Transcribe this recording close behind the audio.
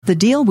The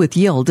Deal with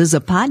Yield is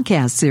a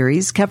podcast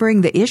series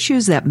covering the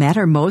issues that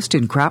matter most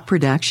in crop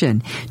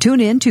production.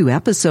 Tune in to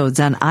episodes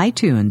on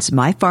iTunes,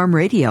 My Farm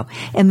Radio,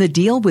 and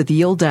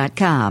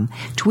thedealwithyield.com.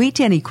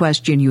 Tweet any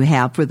question you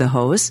have for the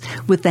hosts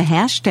with the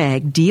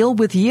hashtag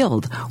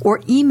 #DealWithYield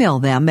or email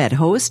them at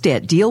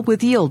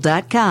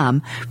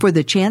host@dealwithyield.com for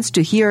the chance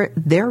to hear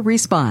their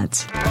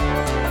response.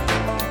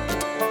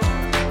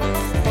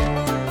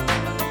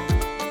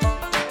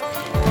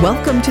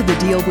 Welcome to The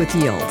Deal with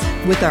Yield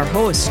with our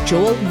hosts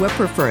Joel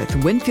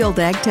Wipperfurth, Winfield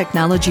Ag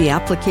Technology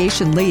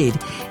Application Lead,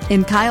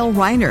 and Kyle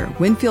Reiner,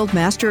 Winfield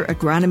Master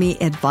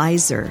Agronomy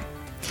Advisor.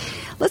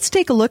 Let's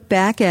take a look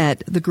back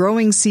at the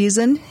growing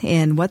season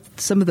and what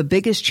some of the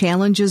biggest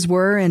challenges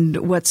were and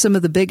what some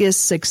of the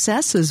biggest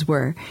successes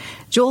were.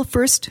 Joel,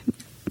 first,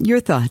 your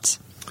thoughts.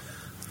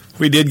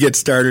 We did get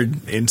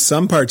started in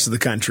some parts of the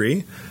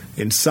country.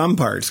 In some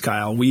parts,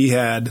 Kyle, we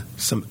had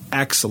some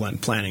excellent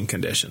planting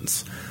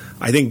conditions.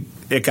 I think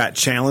it got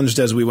challenged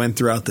as we went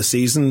throughout the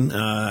season,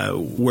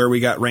 where we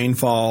got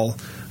rainfall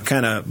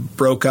kind of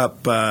broke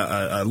up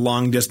a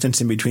long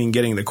distance in between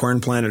getting the corn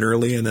planted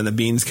early, and then the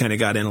beans kind of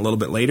got in a little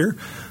bit later.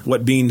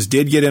 What beans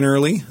did get in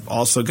early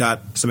also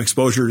got some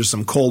exposure to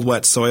some cold,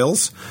 wet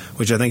soils,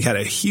 which I think had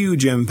a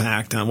huge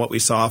impact on what we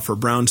saw for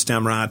brown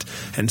stem rot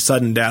and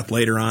sudden death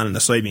later on in the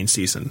soybean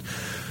season.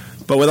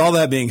 But with all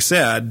that being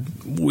said,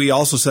 we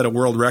also set a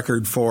world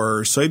record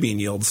for soybean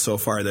yields so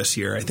far this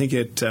year. I think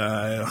it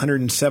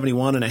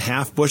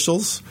 171.5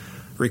 bushels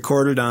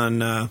recorded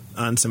on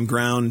some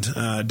ground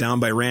down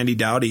by Randy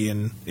Dowdy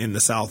in the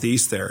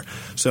southeast there.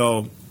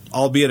 So,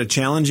 albeit a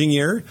challenging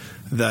year,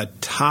 the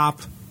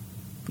top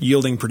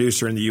yielding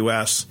producer in the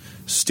U.S.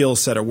 still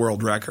set a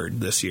world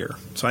record this year.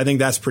 So I think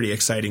that's pretty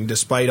exciting,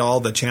 despite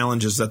all the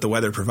challenges that the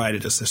weather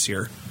provided us this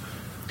year.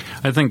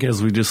 I think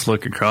as we just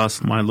look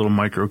across my little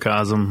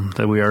microcosm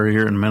that we are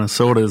here in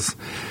Minnesota,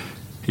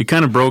 it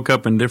kind of broke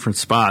up in different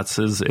spots.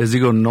 As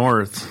you go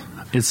north,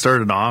 it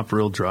started off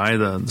real dry.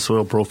 The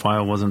soil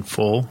profile wasn't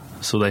full,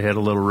 so they had a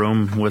little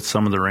room with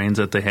some of the rains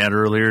that they had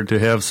earlier to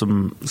have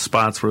some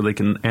spots where they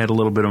can add a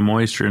little bit of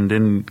moisture and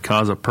didn't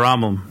cause a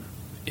problem.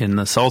 In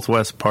the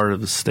southwest part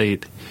of the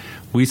state,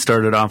 we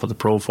started off with a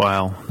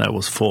profile that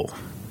was full.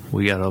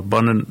 We got an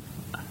abundant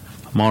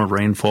amount of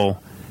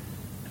rainfall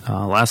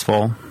last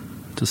fall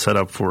to set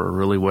up for a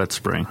really wet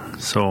spring.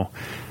 So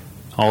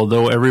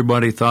although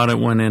everybody thought it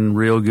went in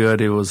real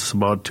good, it was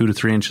about 2 to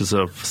 3 inches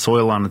of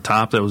soil on the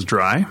top that was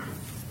dry,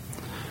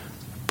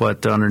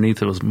 but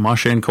underneath it was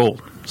mush and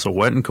cold, so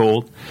wet and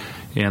cold.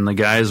 And the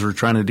guys were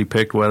trying to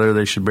depict whether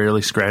they should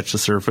barely scratch the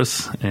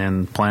surface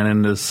and plant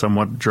into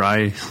somewhat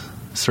dry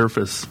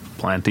surface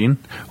planting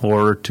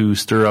or to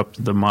stir up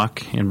the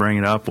muck and bring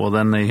it up. Well,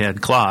 then they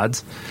had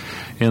clods,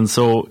 and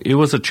so it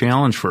was a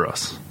challenge for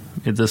us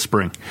this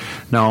spring.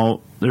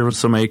 Now, there were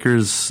some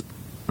acres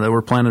that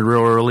were planted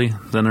real early.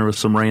 Then there was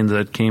some rain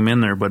that came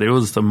in there, but it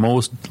was the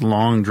most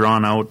long,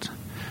 drawn-out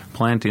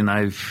planting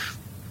I've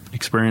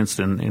experienced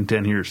in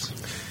 10 years.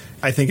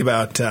 I think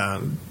about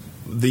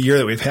the year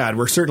that we've had.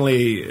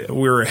 We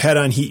were ahead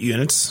on heat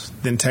units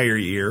the entire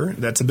year.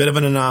 That's a bit of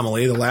an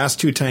anomaly. The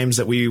last two times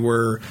that we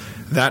were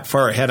that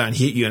far ahead on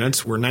heat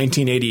units were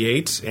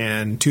 1988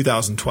 and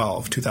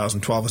 2012.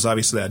 2012 was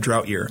obviously that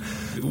drought year.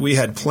 We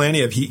had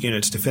plenty of heat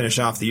units to finish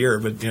off the year,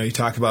 but you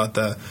talk about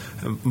the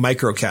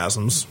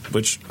microcosms,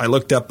 which I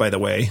looked up, by the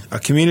way, a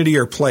community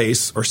or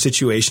place or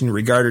situation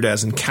regarded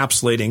as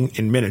encapsulating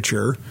in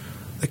miniature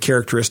the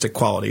characteristic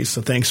qualities.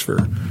 So thanks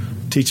for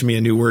teaching me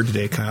a new word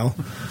today, Kyle.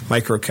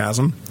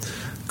 Microcosm.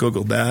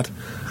 Googled that.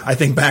 I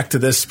think back to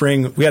this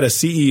spring, we had a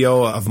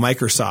CEO of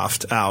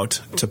Microsoft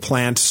out to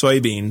plant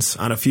soybeans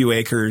on a few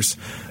acres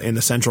in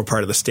the central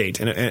part of the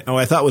state. And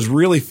I thought was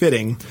really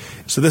fitting.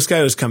 So this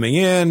guy was coming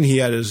in, he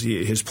had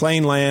his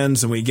plane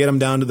lands, and we get him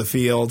down to the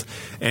field.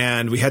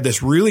 And we had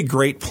this really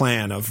great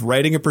plan of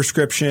writing a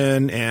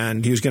prescription,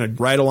 and he was going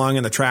to ride along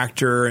in the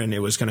tractor, and it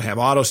was going to have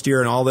auto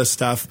steer and all this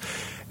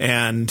stuff.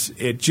 And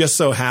it just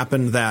so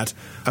happened that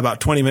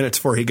about 20 minutes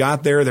before he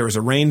got there was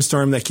a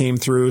rainstorm that came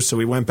through. So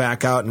we went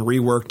back out and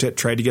reworked it,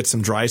 tried to get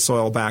some dry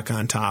soil back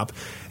on top.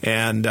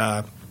 And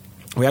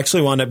we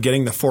actually wound up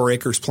getting the 4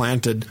 acres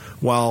planted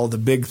while the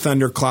big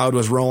thundercloud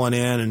was rolling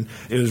in. And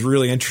it was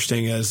really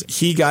interesting as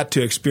he got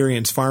to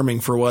experience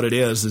farming for what it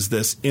is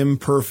this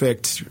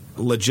imperfect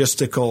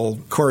logistical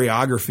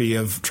choreography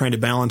of trying to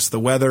balance the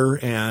weather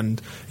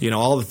and,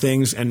 all the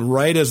things. And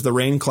right as the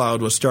rain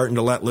cloud was starting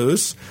to let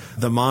loose,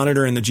 the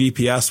monitor and the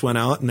GPS went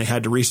out and they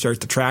had to restart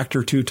the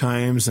tractor 2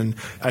 times. And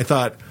I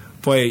thought,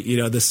 boy,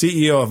 the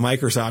CEO of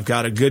Microsoft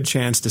got a good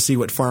chance to see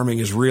what farming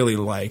is really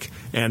like.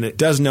 And it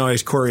doesn't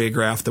always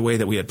choreograph the way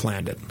that we had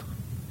planned it.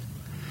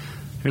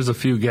 There's a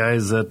few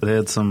guys that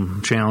had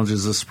some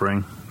challenges this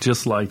spring,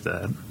 just like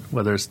that,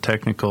 whether it's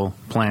technical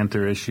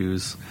planter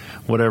issues,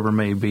 whatever it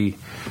may be.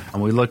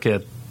 And we look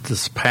at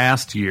this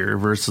past year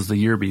versus the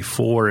year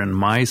before in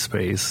my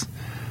space,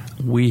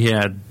 we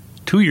had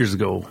 2 years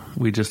ago,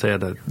 we just had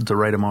the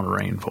right amount of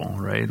rainfall,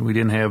 right? We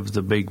didn't have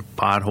the big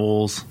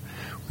potholes.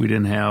 We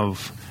didn't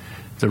have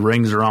the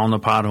rings around the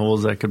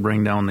potholes that could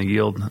bring down the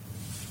yield.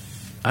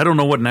 I don't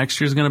know what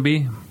next year's going to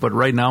be, but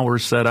right now we're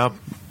set up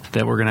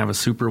that we're going to have a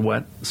super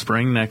wet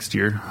spring next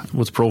year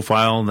with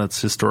profile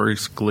that's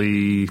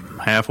historically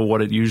half of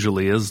what it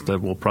usually is that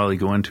we'll probably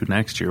go into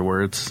next year,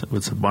 where it's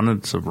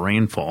abundance of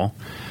rainfall.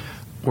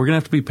 We're going to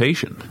have to be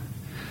patient.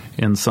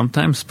 And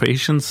sometimes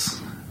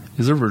patience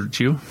is a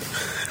virtue.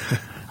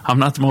 I'm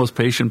not the most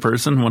patient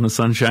person when the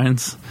sun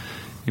shines.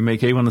 You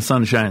make hay when the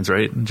sun shines,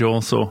 right,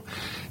 Joel? So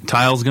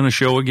tile's going to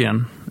show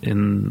again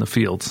in the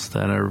fields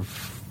that are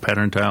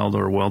pattern tiled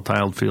or well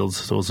tiled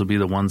fields. Those will be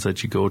the ones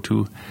that you go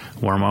to,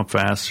 warm up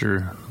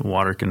faster,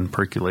 water can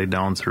percolate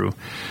down through.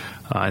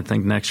 I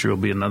think next year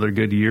will be another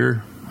good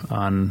year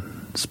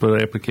on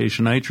split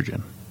application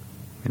nitrogen.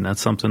 And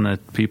that's something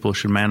that people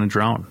should manage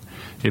around.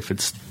 If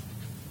it's,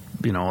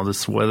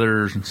 this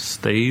weather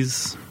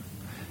stays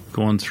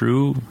going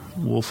through,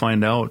 we'll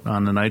find out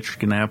on the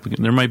nitrogen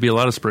application. There might be a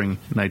lot of spring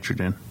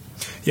nitrogen.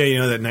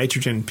 Yeah, that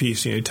nitrogen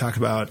piece, you talk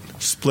about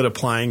split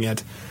applying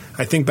it.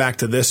 I think back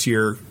to this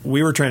year,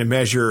 we were trying to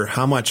measure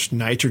how much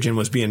nitrogen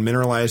was being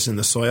mineralized in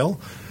the soil.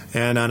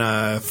 And on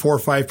a 4 or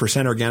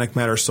 5% organic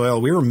matter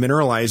soil, we were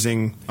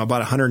mineralizing about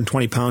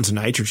 120 pounds of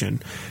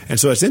nitrogen. And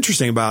so what's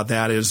interesting about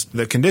that is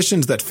the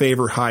conditions that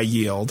favor high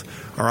yield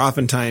are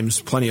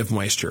oftentimes plenty of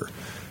moisture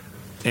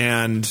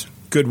and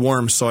good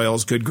warm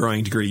soils, good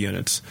growing degree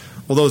units.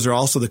 Well, those are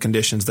also the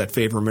conditions that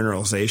favor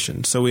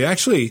mineralization. So we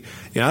actually,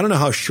 I don't know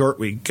how short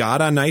we got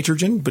on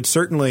nitrogen, but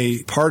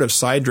certainly part of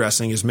side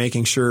dressing is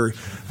making sure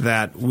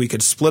that we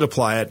could split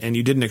apply it and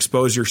you didn't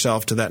expose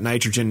yourself to that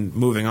nitrogen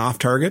moving off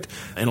target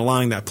and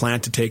allowing that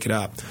plant to take it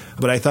up.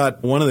 But I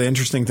thought one of the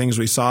interesting things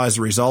we saw as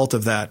a result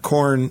of that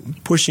corn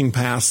pushing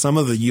past some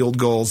of the yield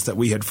goals that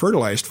we had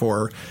fertilized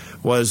for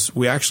was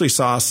we actually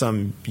saw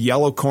some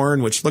yellow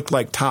corn, which looked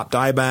like top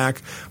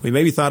dieback. We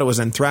maybe thought it was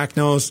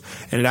anthracnose,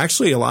 and it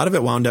actually, a lot of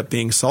it wound up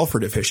being sulfur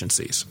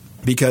deficiencies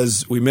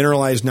because we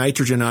mineralized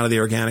nitrogen out of the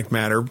organic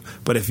matter.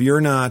 But if you're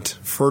not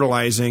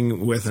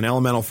fertilizing with an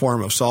elemental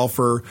form of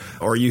sulfur,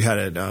 or you had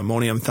an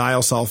ammonium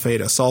thiosulfate,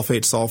 a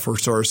sulfate sulfur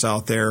source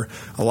out there,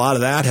 a lot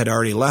of that had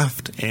already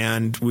left,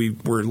 and we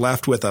were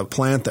left with a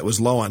plant that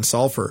was low on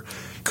sulfur.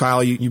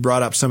 Kyle, you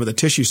brought up some of the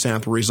tissue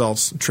sample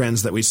results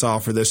trends that we saw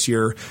for this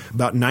year.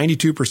 About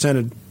 92%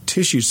 of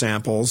tissue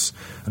samples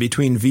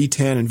between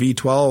V10 and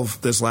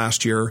V12 this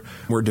last year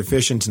were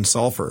deficient in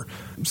sulfur.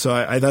 So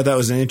I thought that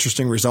was an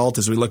interesting result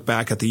as we look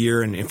back at the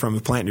year and from a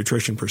plant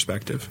nutrition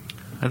perspective.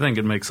 I think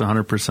it makes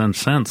 100%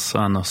 sense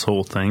on this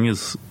whole thing.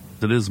 It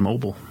is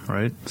mobile,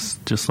 right? It's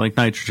just like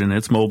nitrogen,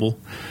 it's mobile.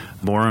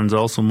 Boron's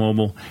also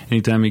mobile.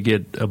 Anytime you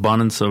get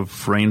abundance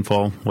of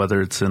rainfall,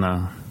 whether it's in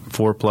a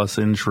 4+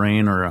 inch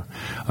rain or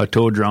a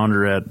toad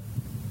rounder at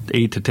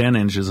 8 to 10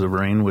 inches of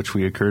rain, which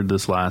we occurred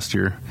this last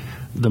year,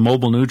 the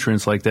mobile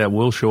nutrients like that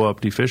will show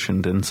up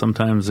deficient, and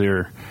sometimes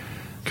they're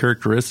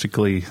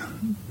characteristically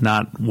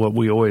not what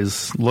we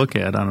always look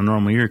at on a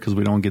normal year because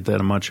we don't get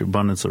that much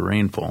abundance of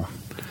rainfall.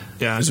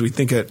 Yeah, as we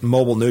think of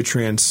mobile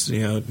nutrients,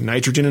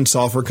 nitrogen and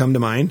sulfur come to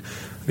mind.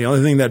 The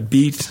only thing that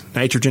beat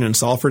nitrogen and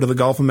sulfur to the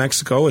Gulf of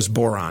Mexico is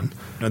boron.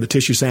 The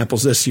tissue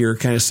samples this year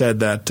kind of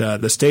said that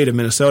the state of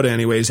Minnesota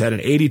anyways had an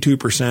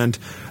 82%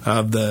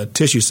 of the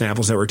tissue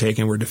samples that were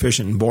taken were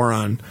deficient in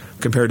boron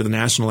compared to the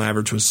national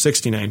average was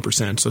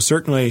 69%. So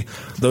certainly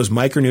those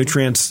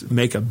micronutrients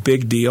make a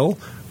big deal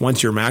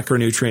once your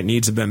macronutrient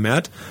needs have been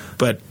met.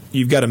 But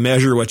you've got to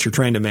measure what you're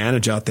trying to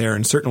manage out there,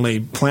 and certainly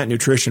plant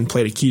nutrition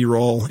played a key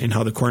role in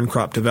how the corn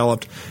crop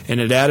developed, and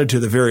it added to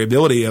the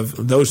variability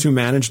of those who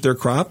managed their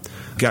crop,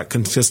 got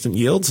consistent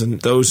yields, and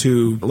those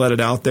who let it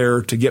out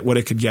there to get what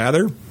it could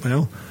gather,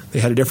 well, they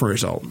had a different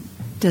result.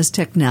 Does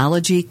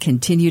technology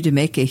continue to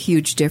make a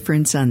huge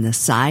difference on the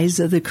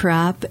size of the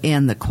crop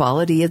and the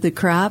quality of the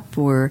crop,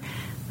 or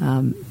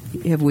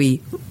have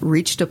we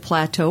reached a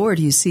plateau, or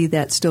do you see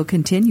that still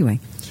continuing?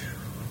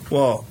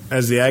 Well,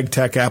 as the ag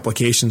tech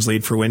applications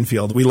lead for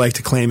Winfield, we like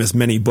to claim as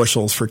many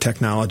bushels for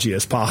technology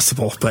as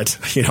possible. But,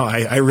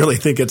 I really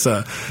think it's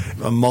a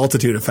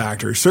multitude of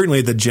factors.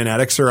 Certainly the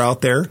genetics are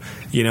out there.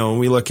 When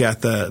we look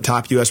at the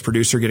top U.S.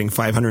 producer getting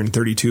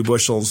 532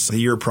 bushels the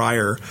year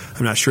prior,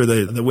 I'm not sure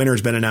the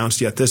winner's been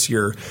announced yet this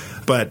year,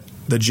 but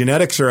the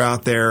genetics are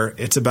out there.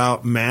 It's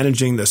about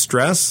managing the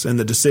stress and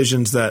the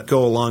decisions that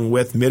go along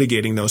with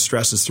mitigating those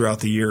stresses throughout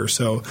the year.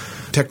 So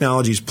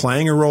technology is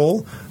playing a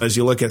role. As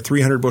you look at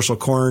 300 bushel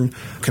corn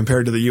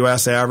compared to the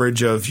U.S.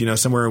 average of,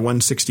 somewhere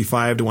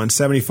 165 to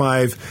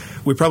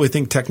 175, we probably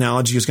think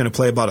technology is going to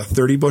play about a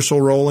 30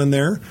 bushel role in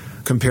there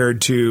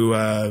compared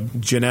to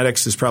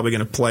genetics is probably going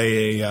to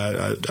play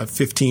a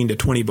 15 to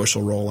 20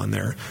 bushel role in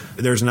there.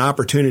 There's an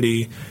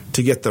opportunity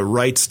to get the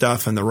right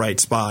stuff in the right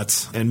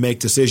spots and make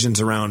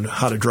decisions around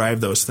how to drive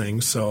those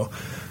things. So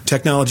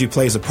technology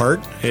plays a part.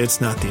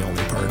 It's not the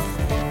only part.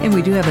 And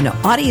we do have an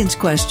audience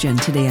question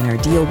today on our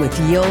Deal with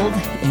Yield.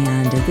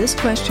 And this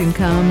question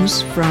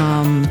comes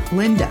from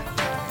Linda.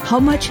 How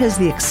much has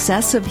the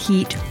excessive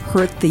heat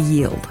hurt the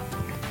yield?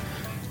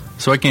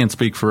 So I can't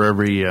speak for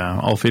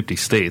all 50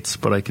 states,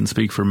 but I can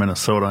speak for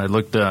Minnesota.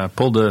 I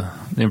pulled the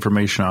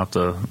information off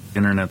the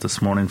internet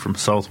this morning from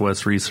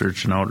Southwest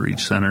Research and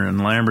Outreach Center in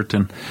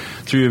Lamberton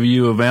through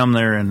U of M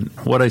there, and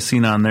what I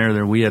seen on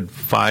there, we had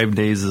 5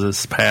 days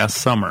this past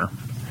summer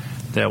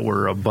that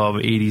were above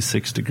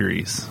 86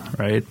 degrees,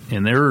 right?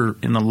 And they were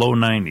in the low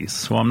 90s.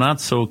 So I'm not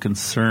so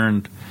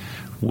concerned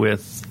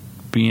with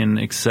being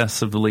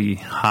excessively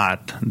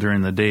hot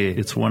during the day.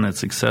 It's when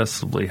it's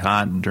excessively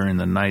hot during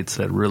the nights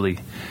that really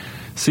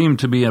seem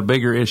to be a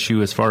bigger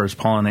issue as far as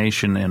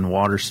pollination and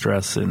water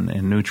stress and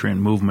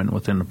nutrient movement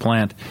within the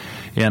plant.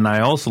 And I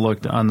also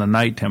looked on the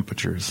night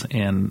temperatures,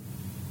 and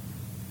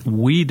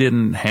we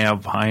didn't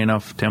have high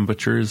enough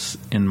temperatures,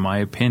 in my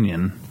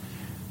opinion,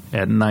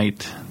 at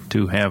night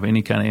to have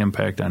any kind of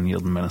impact on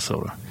yield in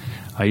Minnesota.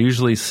 I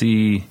usually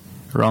see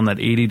around that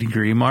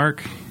 80-degree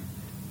mark.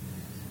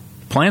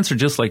 Plants are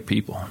just like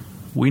people.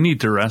 We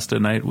need to rest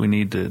at night. We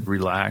need to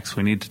relax.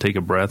 We need to take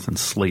a breath and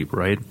sleep,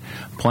 right?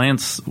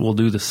 Plants will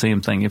do the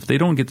same thing. If they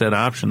don't get that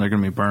option, they're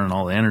going to be burning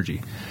all the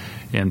energy.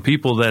 And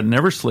people that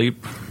never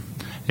sleep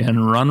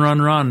and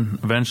run,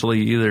 eventually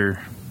either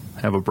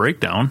have a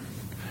breakdown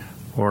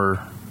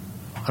or,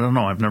 I don't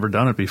know, I've never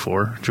done it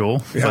before,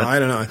 Joel. Yeah, I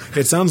don't know.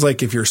 It sounds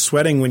like if you're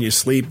sweating when you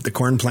sleep, the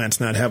corn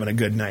plant's not having a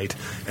good night.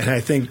 And I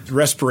think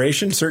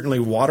respiration, certainly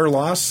water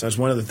loss, is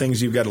one of the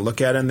things you've got to look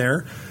at in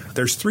there.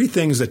 There's 3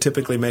 things that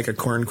typically make a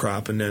corn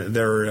crop, and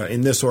they're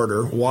in this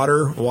order: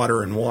 water,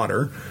 water, and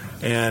water.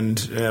 And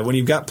when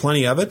you've got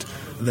plenty of it,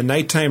 the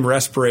nighttime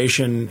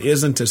respiration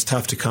isn't as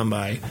tough to come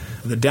by.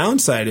 The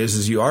downside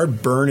is you are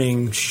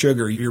burning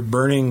sugar. You're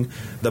burning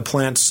the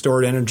plant's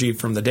stored energy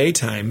from the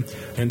daytime.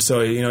 And so,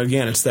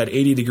 again, it's that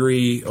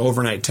 80-degree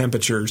overnight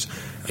temperatures.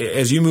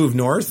 As you move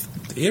north,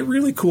 it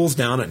really cools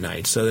down at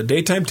night. So the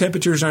daytime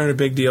temperatures aren't a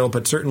big deal,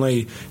 but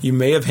certainly you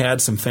may have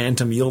had some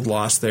phantom yield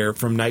loss there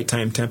from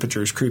nighttime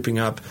temperatures creeping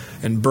up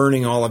and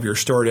burning all of your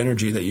stored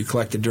energy that you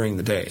collected during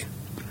the day.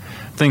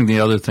 I think the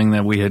other thing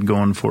that we had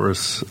going for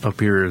us up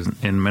here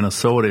in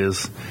Minnesota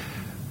is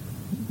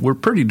we're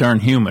pretty darn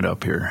humid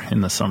up here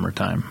in the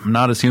summertime.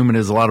 Not as humid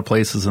as a lot of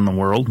places in the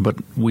world, but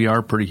we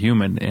are pretty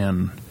humid,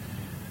 and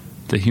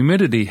the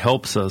humidity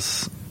helps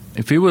us.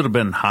 If it would have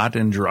been hot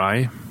and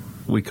dry,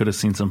 we could have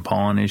seen some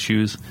pollen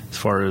issues as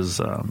far as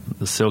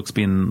the silks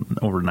being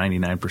over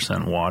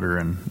 99% water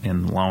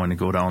and allowing to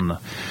go down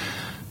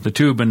the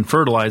tube and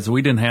fertilize.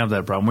 We didn't have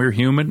that problem. We were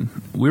humid.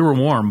 We were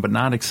warm, but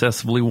not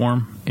excessively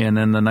warm. And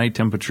then the night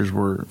temperatures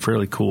were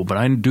fairly cool. But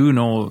I do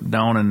know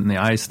down in the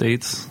I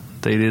states,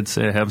 they did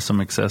say have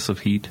some excessive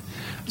heat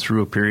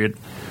through a period.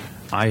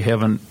 I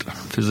haven't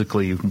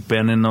physically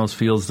been in those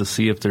fields to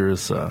see if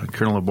there's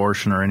kernel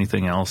abortion or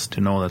anything else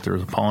to know that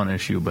there's a pollen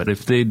issue. But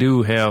if they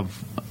do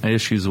have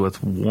issues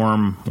with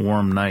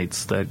warm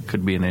nights, that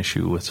could be an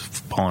issue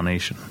with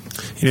pollination.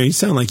 You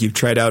sound like you've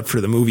tried out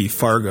for the movie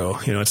Fargo.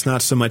 It's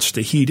not so much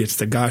the heat, it's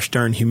the gosh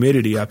darn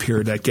humidity up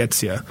here that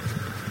gets you.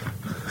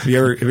 Have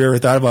you ever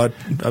thought about,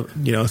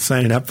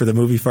 signing up for the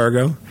movie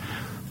Fargo?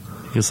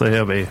 Yes, I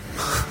have.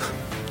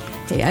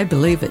 Hey, I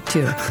believe it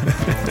too.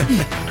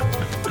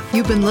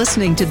 You've been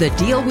listening to The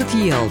Deal with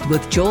Yield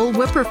with Joel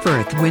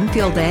Wipperfurth,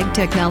 Winfield Ag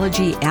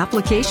Technology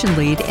Application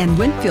Lead, and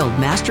Winfield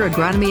Master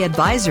Agronomy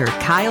Advisor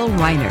Kyle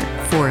Reiner.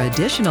 For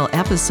additional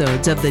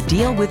episodes of The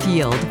Deal with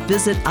Yield,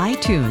 visit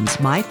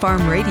iTunes, My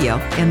Farm Radio,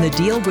 and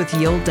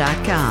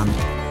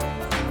thedealwithyield.com.